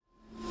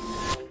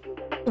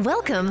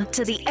Welcome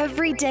to the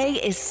Every Day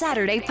is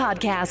Saturday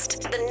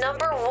podcast, the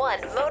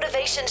 #1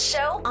 motivation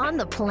show on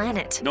the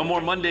planet. No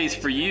more Mondays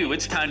for you.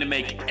 It's time to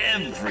make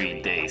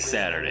every day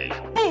Saturday.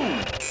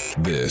 Boom!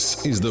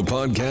 This is the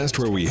podcast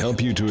where we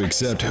help you to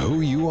accept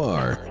who you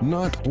are,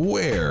 not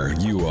where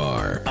you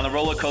are. On the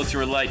roller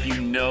coaster of life,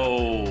 you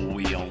know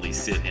we only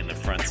sit in the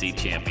front seat,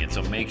 champion.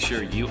 So make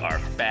sure you are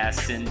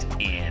fastened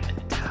in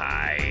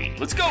tight.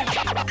 Let's go!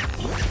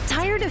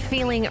 Tired of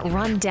feeling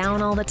run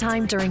down all the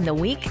time during the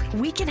week?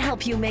 We can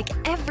help you make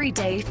every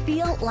day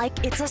feel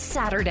like it's a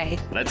Saturday.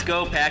 Let's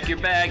go. Pack your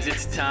bags.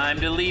 It's time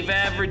to leave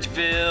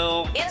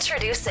Averageville.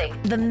 Introducing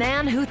the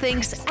man who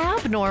thinks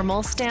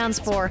abnormal stands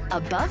for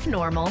above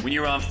normal. When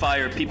you're on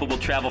fire, people will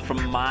travel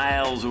from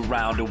miles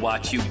around to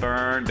watch you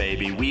burn,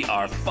 baby. We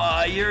are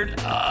fired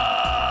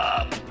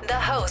up. The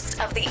host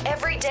of the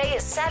Every Day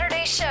is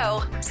Saturday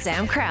show,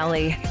 Sam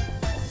Crowley.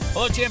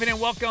 Hello, champion, and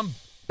welcome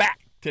back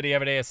to the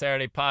Every Day is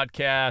Saturday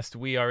podcast.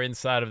 We are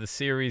inside of the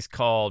series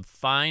called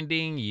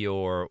Finding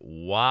Your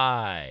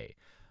Why.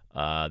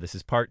 This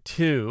is part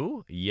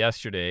 2.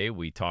 Yesterday,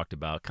 we talked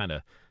about kind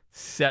of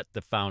set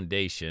the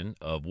foundation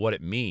of what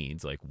it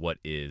means, like what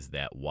is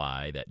that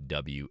why, that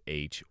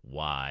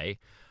W-H-Y.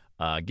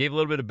 Gave a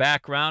little bit of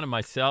background on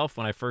myself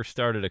when I first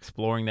started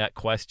exploring that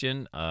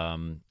question.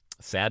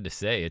 Sad to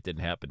say, it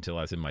didn't happen until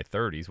I was in my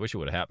 30s. Wish it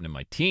would have happened in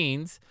my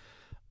teens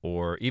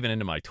or even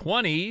into my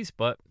 20s,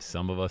 but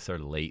some of us are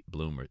late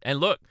bloomers. And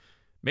look,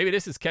 maybe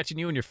this is catching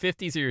you in your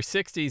 50s or your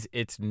 60s.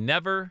 It's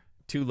never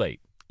too late.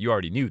 You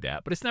already knew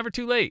that, but it's never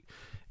too late.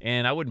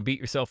 And I wouldn't beat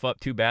yourself up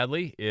too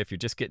badly if you're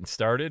just getting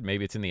started.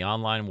 Maybe it's in the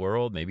online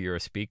world. Maybe you're a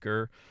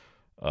speaker,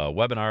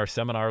 webinar,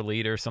 seminar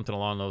leader, something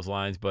along those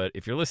lines. But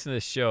if you're listening to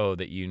this show,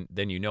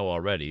 then you know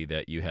already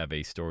that you have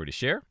a story to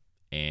share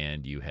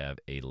and you have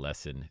a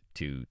lesson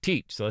to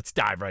teach. So let's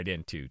dive right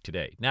into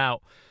today. Now,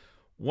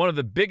 one of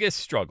the biggest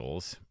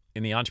struggles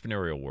in the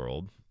entrepreneurial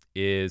world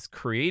is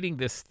creating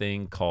this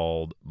thing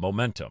called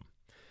momentum.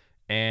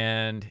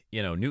 And,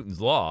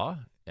 Newton's law,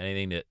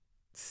 anything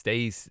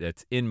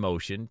that's in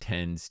motion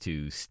tends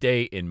to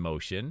stay in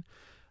motion.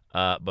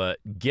 But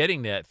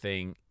getting that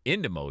thing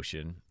into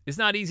motion is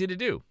not easy to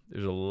do.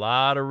 There's a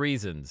lot of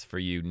reasons for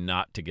you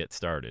not to get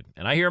started.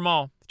 And I hear them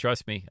all.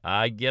 Trust me,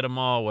 I get them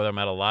all, whether I'm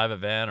at a live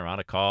event or on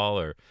a call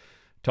or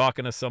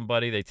talking to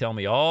somebody. They tell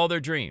me all their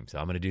dreams.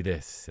 I'm going to do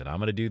this and I'm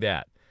going to do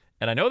that.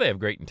 And I know they have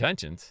great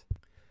intentions,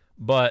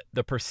 but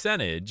the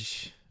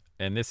percentage,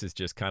 and this is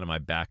just kind of my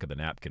back of the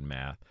napkin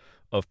math,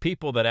 of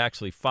people that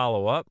actually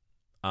follow up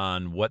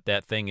on what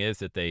that thing is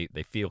that they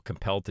feel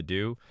compelled to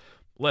do,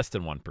 less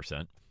than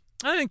 1%.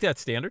 I think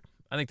that's standard.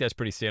 I think that's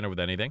pretty standard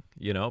with anything.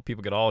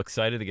 People get all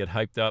excited, they get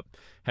hyped up.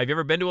 Have you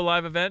ever been to a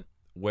live event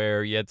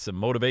where you had some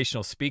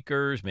motivational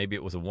speakers? Maybe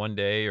it was a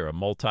one-day or a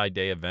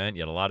multi-day event.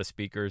 You had a lot of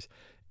speakers,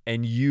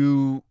 and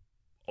you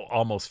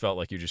almost felt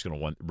like you're just going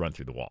to run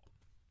through the wall.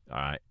 All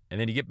right. And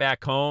then you get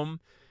back home,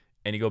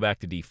 and you go back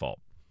to default.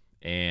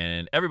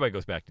 And everybody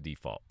goes back to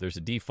default. There's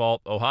a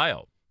default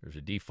Ohio. There's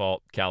a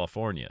default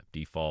California,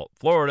 default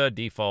Florida,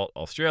 default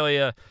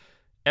Australia.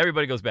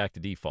 Everybody goes back to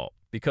default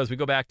because we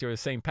go back to the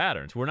same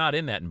patterns. We're not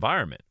in that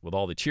environment with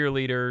all the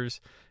cheerleaders,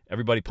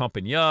 everybody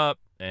pumping you up,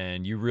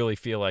 and you really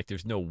feel like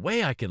there's no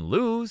way I can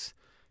lose,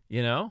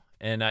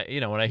 And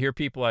when I hear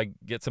people, I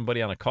get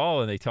somebody on a call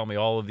and they tell me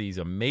all of these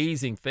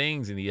amazing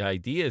things and the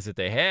ideas that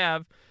they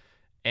have,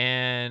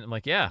 and I'm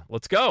like, yeah,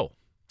 let's go.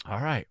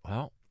 All right,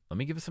 well, let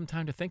me give it some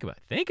time to think about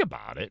it. Think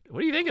about it?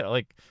 What are you thinking?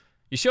 Like,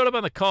 you showed up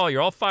on the call,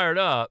 you're all fired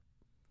up,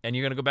 and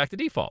you're going to go back to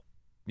default.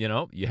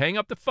 You hang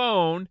up the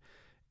phone,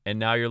 and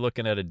now you're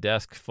looking at a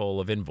desk full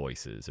of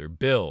invoices or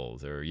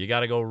bills, or you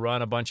got to go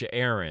run a bunch of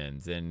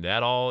errands, and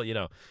that all,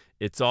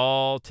 it's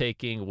all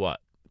taking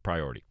what?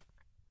 Priority.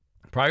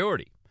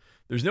 Priority.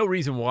 There's no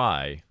reason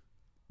why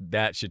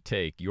that should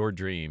take, your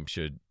dream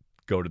should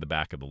go to the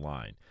back of the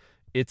line.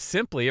 It's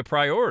simply a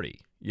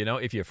priority.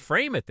 If you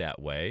frame it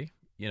that way,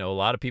 a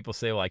lot of people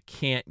say, well, I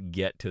can't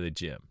get to the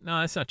gym. No,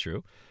 that's not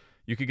true.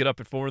 You could get up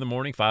at 4 in the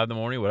morning, 5 in the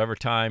morning, whatever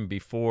time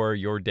before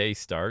your day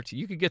starts.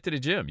 You could get to the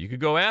gym. You could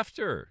go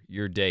after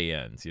your day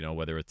ends,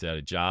 whether it's at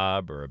a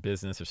job or a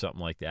business or something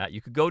like that.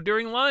 You could go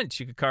during lunch.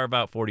 You could carve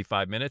out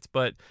 45 minutes.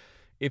 But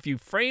if you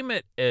frame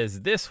it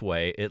as this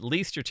way, at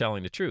least you're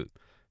telling the truth.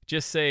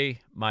 Just say,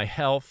 my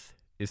health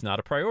is not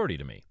a priority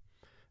to me.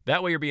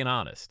 That way you're being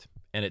honest.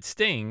 And it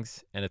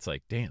stings, and it's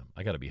like, damn,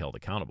 I got to be held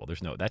accountable.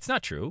 That's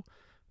not true.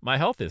 My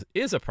health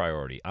is a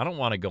priority. I don't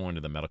want to go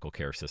into the medical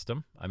care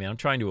system. I mean, I'm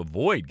trying to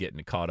avoid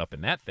getting caught up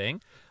in that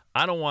thing.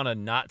 I don't want to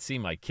not see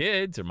my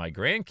kids or my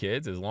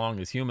grandkids as long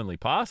as humanly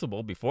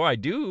possible before I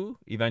do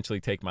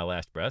eventually take my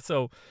last breath.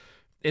 So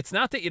it's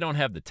not that you don't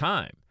have the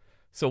time.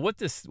 So what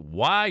this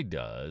why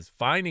does,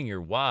 finding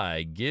your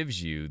why,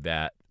 gives you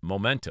that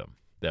momentum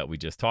that we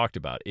just talked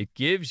about. It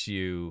gives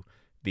you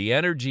the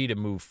energy to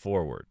move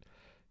forward.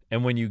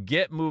 And when you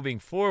get moving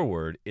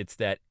forward, it's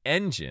that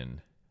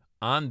engine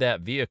on that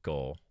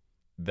vehicle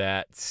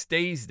that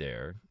stays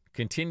there,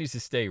 continues to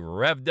stay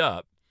revved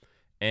up,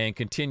 and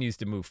continues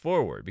to move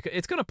forward because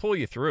it's going to pull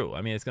you through.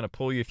 I mean, it's going to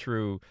pull you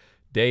through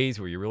days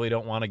where you really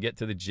don't want to get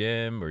to the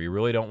gym, or you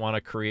really don't want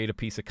to create a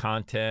piece of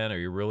content, or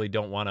you really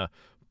don't want to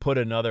put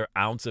another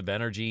ounce of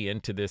energy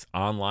into this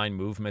online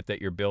movement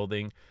that you're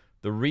building,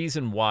 the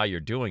reason why you're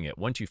doing it,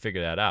 once you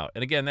figure that out,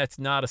 and again, that's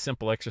not a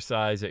simple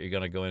exercise that you're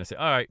going to go in and say,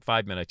 all right,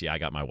 5 minutes, yeah, I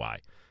got my why.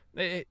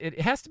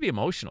 It has to be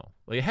emotional.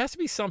 Like, it has to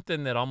be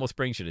something that almost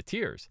brings you to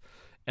tears.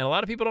 And a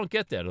lot of people don't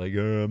get that. They're like,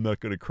 oh, I'm not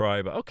going to cry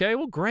about it. Okay,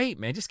 well, great,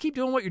 man. Just keep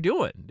doing what you're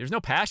doing. There's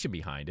no passion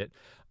behind it.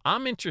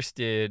 I'm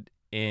interested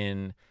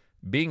in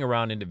being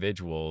around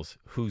individuals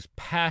whose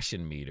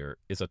passion meter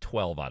is a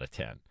 12 out of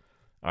 10.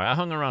 All right, I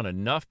hung around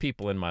enough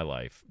people in my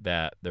life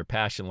that their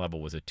passion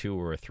level was a 2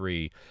 or a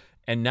 3.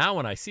 And now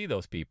when I see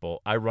those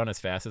people, I run as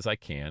fast as I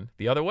can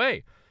the other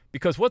way.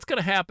 Because what's going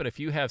to happen if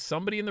you have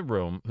somebody in the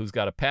room who's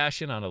got a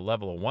passion on a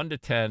level of 1 to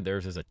 10,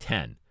 theirs is a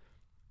 10.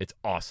 It's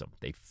awesome.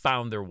 They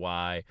found their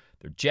why.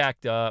 They're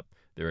jacked up.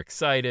 They're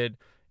excited.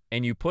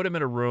 And you put them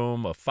in a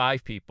room of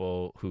 5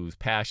 people whose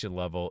passion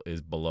level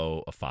is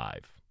below a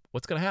 5.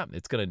 What's going to happen?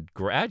 It's going to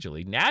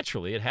gradually,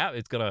 naturally,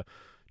 it's going to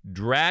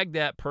drag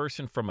that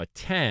person from a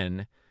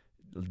 10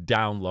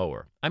 down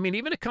lower. I mean,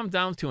 even if it comes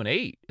down to an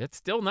 8, it's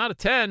still not a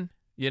 10.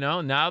 You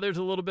know, now there's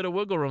a little bit of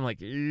wiggle room, like,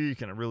 can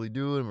I really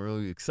do it? I'm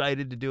really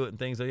excited to do it and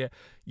things like that.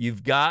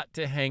 You've got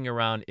to hang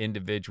around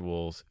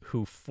individuals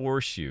who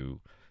force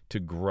you to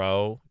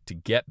grow, to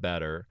get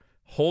better,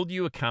 hold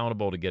you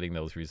accountable to getting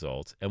those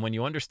results. And when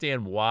you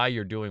understand why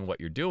you're doing what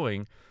you're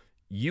doing,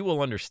 you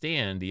will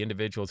understand the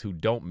individuals who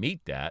don't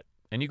meet that,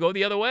 and you go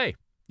the other way.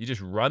 You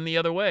just run the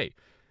other way.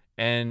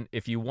 And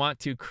if you want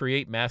to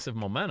create massive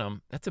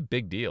momentum, that's a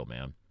big deal,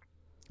 man.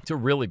 It's a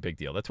really big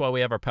deal. That's why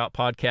we have our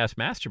podcast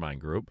mastermind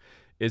group,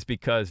 is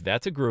because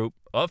that's a group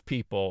of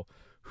people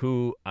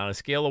who, on a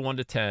scale of 1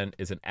 to 10,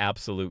 is an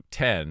absolute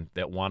 10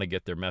 that want to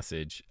get their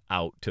message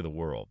out to the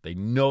world. They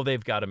know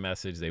they've got a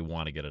message. They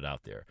want to get it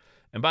out there.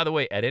 And by the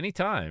way, at any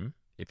time,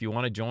 if you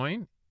want to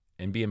join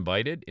and be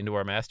invited into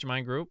our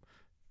mastermind group,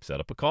 set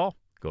up a call.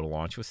 Go to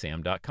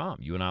launchwithsam.com.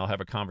 You and I will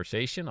have a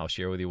conversation. I'll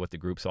share with you what the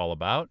group's all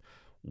about,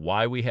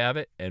 why we have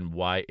it, and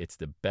why it's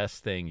the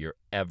best thing you're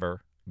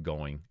ever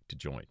going to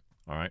join.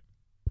 All right?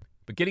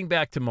 But getting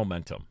back to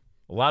momentum,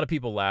 a lot of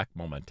people lack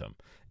momentum.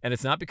 And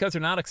it's not because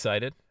they're not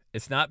excited.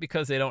 It's not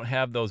because they don't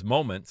have those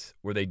moments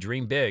where they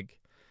dream big.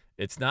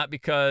 It's not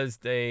because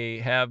they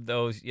have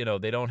those,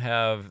 they don't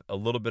have a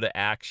little bit of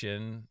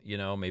action.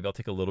 Maybe I'll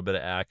take a little bit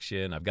of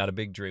action. I've got a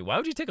big dream. Why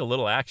would you take a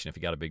little action if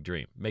you got a big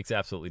dream? It makes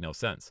absolutely no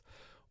sense.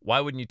 Why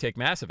wouldn't you take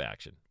massive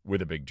action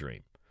with a big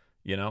dream?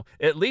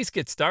 At least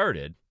get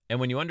started. And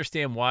when you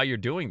understand why you're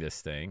doing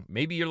this thing,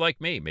 maybe you're like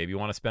me. Maybe you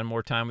want to spend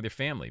more time with your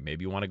family.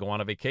 Maybe you want to go on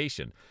a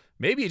vacation.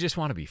 Maybe you just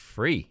want to be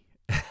free.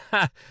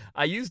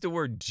 I use the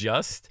word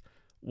just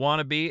want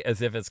to be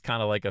as if it's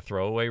kind of like a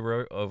throwaway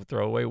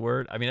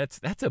word. I mean,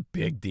 that's a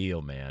big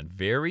deal, man.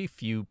 Very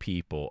few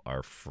people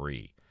are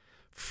free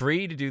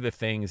to do the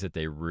things that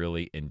they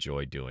really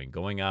enjoy doing.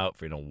 Going out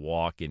for a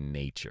walk in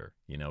nature,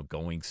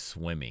 going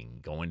swimming,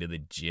 going to the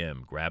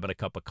gym, grabbing a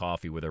cup of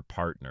coffee with their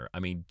partner. I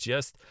mean,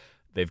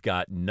 they've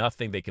got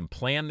nothing. They can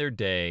plan their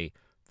day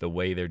the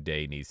way their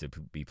day needs to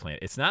be planned.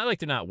 It's not like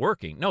they're not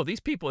working. No, these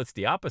people, it's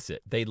the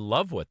opposite. They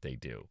love what they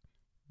do.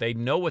 They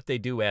know what they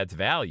do adds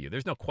value.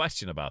 There's no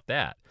question about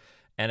that.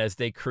 And as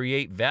they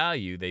create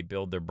value, they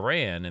build their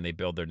brand and they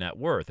build their net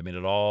worth. I mean,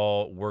 it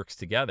all works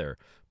together.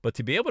 But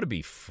to be able to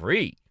be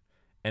free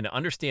and to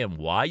understand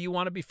why you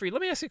want to be free,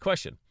 let me ask you a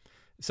question.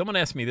 Someone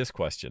asked me this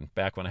question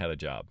back when I had a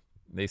job.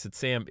 They said,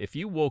 Sam, if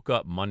you woke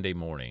up Monday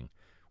morning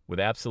with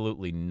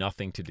absolutely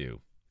nothing to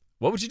do,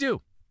 what would you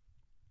do?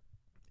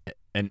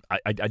 And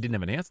I didn't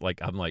have an answer. I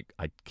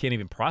can't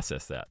even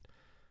process that.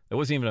 It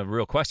wasn't even a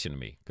real question to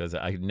me because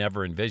I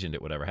never envisioned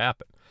it would ever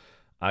happen.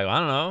 I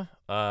don't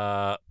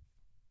know.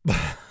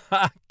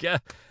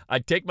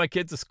 I'd take my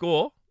kids to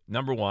school,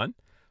 number one.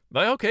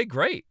 Like, okay,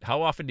 great.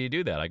 How often do you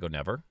do that? I go,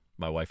 never.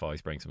 My wife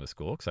always brings them to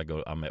school because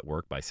I'm at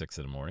work by 6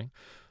 in the morning.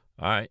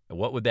 All right.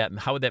 How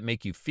would that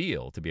make you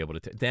feel to be able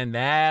to, then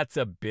that's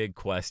a big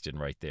question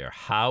right there.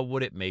 How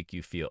would it make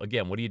you feel?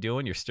 Again, what are you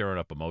doing? You're stirring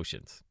up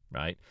emotions,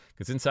 right?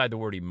 Because inside the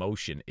word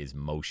emotion is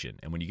motion.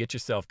 And when you get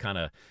yourself kind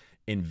of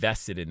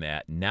invested in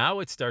that, now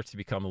it starts to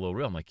become a little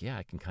real. I'm like, yeah,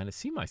 I can kind of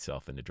see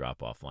myself in the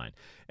drop-off line.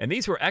 And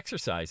these were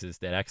exercises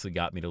that actually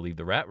got me to leave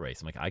the rat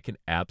race. I'm like, I can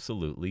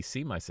absolutely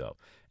see myself.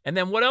 And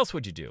then what else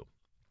would you do?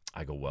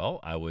 I go, well,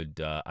 I would,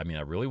 I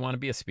really want to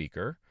be a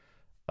speaker.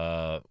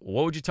 What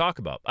would you talk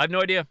about? I have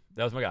no idea.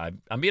 That was my guy.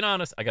 I'm being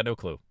honest. I got no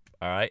clue.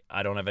 All right.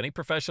 I don't have any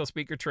professional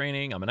speaker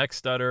training. I'm an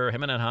ex-stutterer. I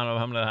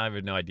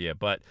have no idea.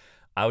 But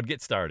I would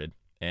get started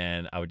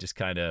and I would just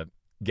kind of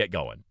get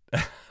going.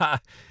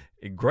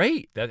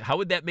 Great. How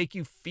would that make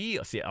you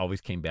feel? See, I always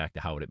came back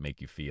to how would it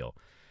make you feel?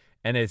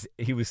 And as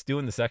he was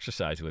doing this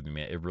exercise with me,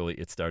 man,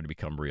 it started to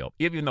become real,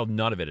 even though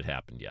none of it had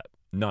happened yet.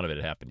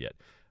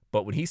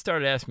 But when he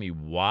started asking me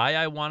why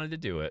I wanted to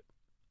do it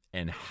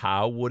and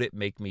how would it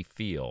make me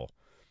feel,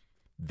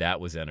 that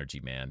was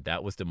energy, man.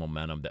 That was the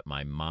momentum that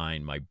my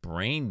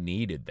brain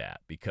needed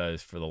that,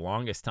 because for the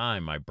longest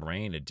time, my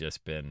brain had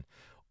just been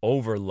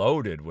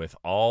overloaded with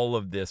all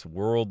of this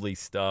worldly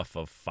stuff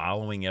of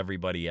following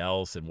everybody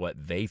else and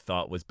what they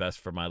thought was best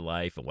for my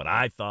life and what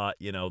I thought,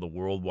 the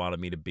world wanted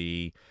me to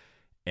be.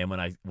 And when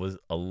I was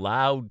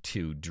allowed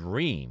to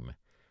dream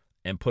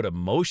and put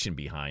emotion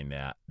behind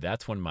that,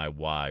 that's when my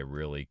why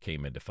really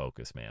came into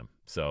focus, man.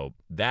 So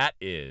that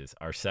is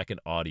our second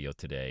audio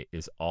today,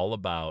 is all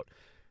about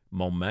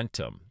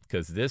momentum,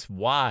 because this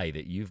why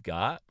that you've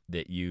got,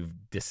 that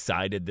you've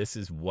decided this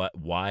is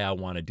why I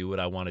want to do what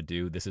I want to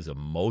do. This is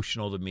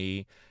emotional to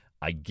me.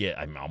 I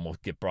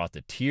almost get brought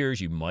to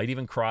tears. You might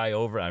even cry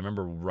over it. I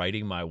remember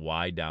writing my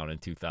why down in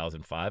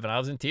 2005, and I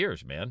was in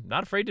tears, man.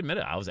 Not afraid to admit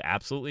it. I was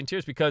absolutely in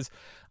tears because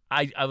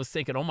I was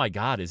thinking, oh my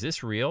God, is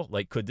this real?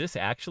 Like, could this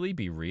actually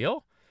be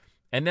real?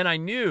 And then I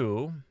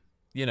knew,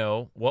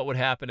 what would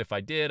happen if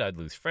I did. I'd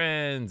lose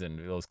friends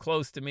and those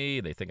close to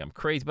me. They think I'm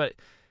crazy. But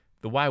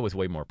the why was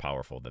way more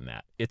powerful than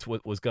that. It's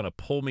what was going to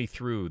pull me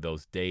through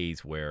those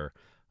days where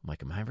I'm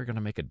like, am I ever going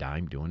to make a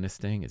dime doing this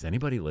thing? Is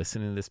anybody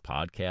listening to this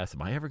podcast?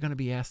 Am I ever going to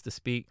be asked to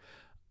speak?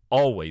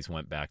 Always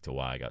went back to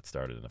why I got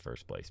started in the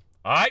first place.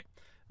 All right.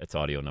 That's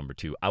audio number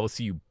 2. I will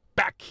see you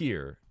back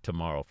here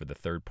tomorrow for the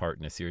third part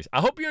in the series.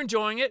 I hope you're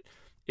enjoying it.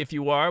 If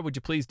you are, would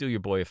you please do your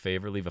boy a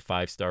favor? Leave a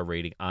 5-star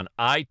rating on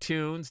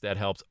iTunes. That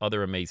helps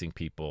other amazing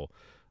people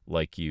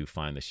like you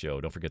find the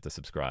show. Don't forget to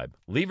subscribe.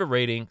 Leave a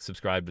rating.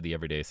 Subscribe to the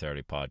Everyday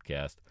Saturday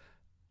podcast.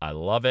 I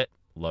love it.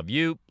 Love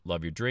you.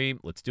 Love your dream.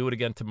 Let's do it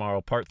again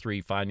tomorrow. Part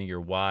 3, finding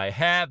your why.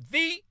 Have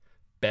the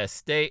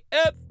best day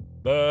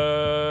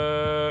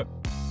ever.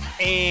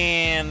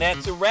 And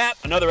that's a wrap.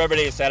 Another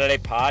Everyday Saturday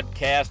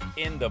podcast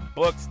in the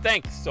books.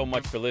 Thanks so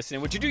much for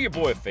listening. Would you do your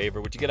boy a favor?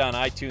 Would you get on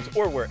iTunes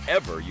or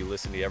wherever you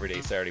listen to the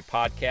Everyday Saturday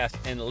podcast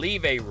and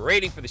leave a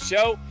rating for the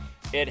show?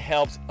 It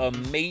helps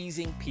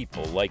amazing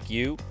people like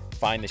you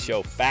find the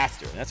show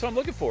faster. And that's what I'm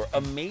looking for.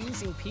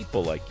 Amazing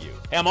people like you.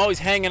 Hey, I'm always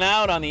hanging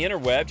out on the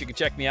interwebs. You can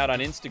check me out on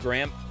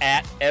Instagram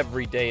at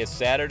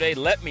EverydayIsSaturday.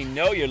 Let me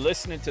know you're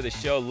listening to the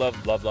show.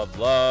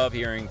 Love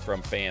hearing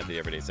from fans of the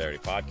Everyday Saturday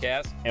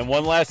podcast. And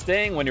one last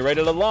thing, when you're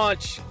ready to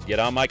launch, get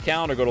on my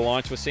calendar. Go to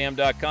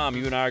launchwithsam.com.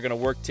 You and I are going to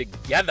work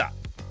together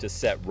to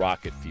set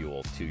rocket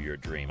fuel to your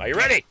dream. Are you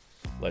ready?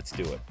 Let's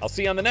do it. I'll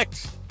see you on the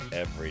next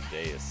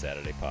Everyday is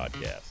Saturday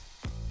podcast.